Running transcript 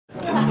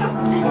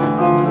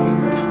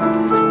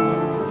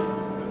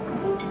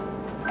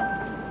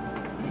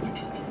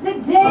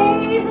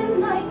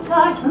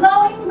are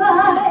flowing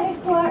by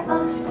for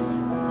us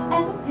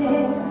as a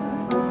pair.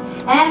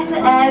 And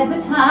as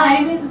the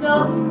time is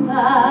going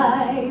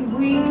by,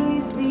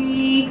 we've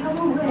become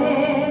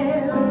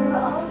aware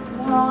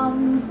of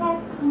wrongs that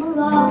come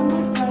along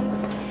with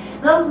lights,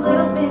 the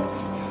little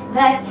bits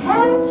that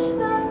catch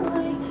the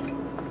light.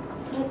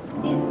 But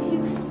if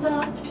you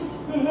stop to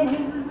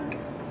stare,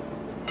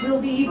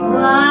 you'll be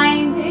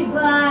blinded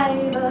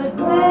by the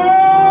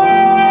glare.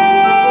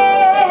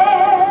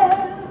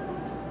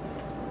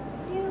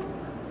 You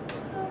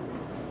could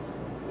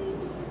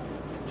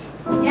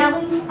be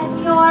yelling at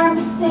your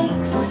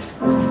mistakes.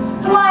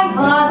 Why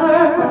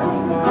bother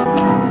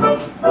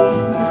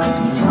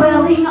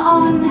dwelling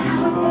on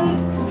how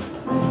it aches?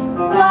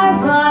 Why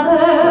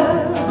bother?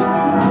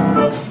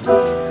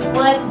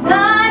 What's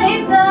done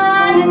is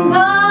done and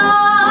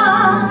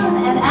gone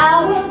and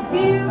out of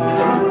view.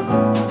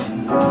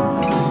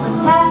 What's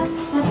past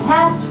has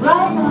passed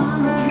right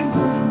on.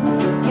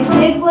 You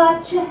did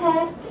what you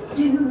had to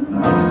do.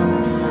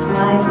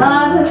 Why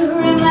bother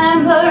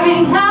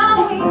remembering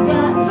how we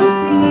got to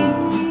feel?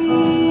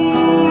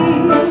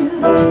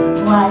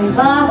 Why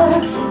bother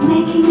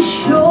making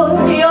sure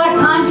your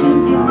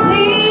conscience is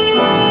clear?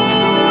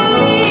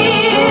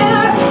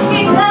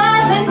 It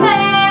doesn't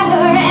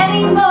matter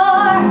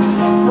anymore,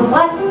 so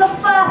what's the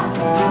fuss?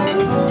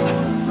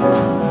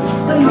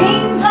 The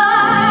means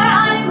are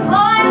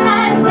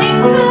unimportant,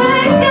 things to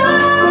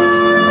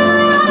discuss.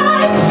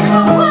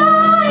 But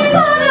why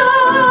bother?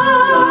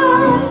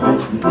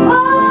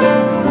 Why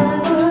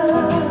bother?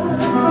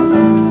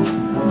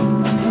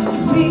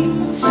 We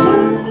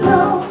should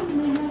know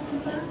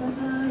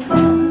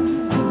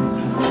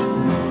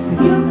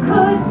you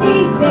could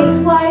debate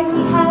why we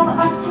have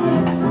our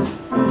tips.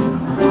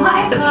 Why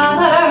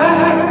bother?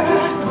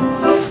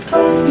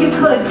 You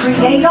could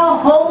create a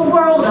whole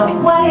world of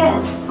what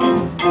ifs.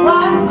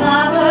 Why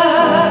bother?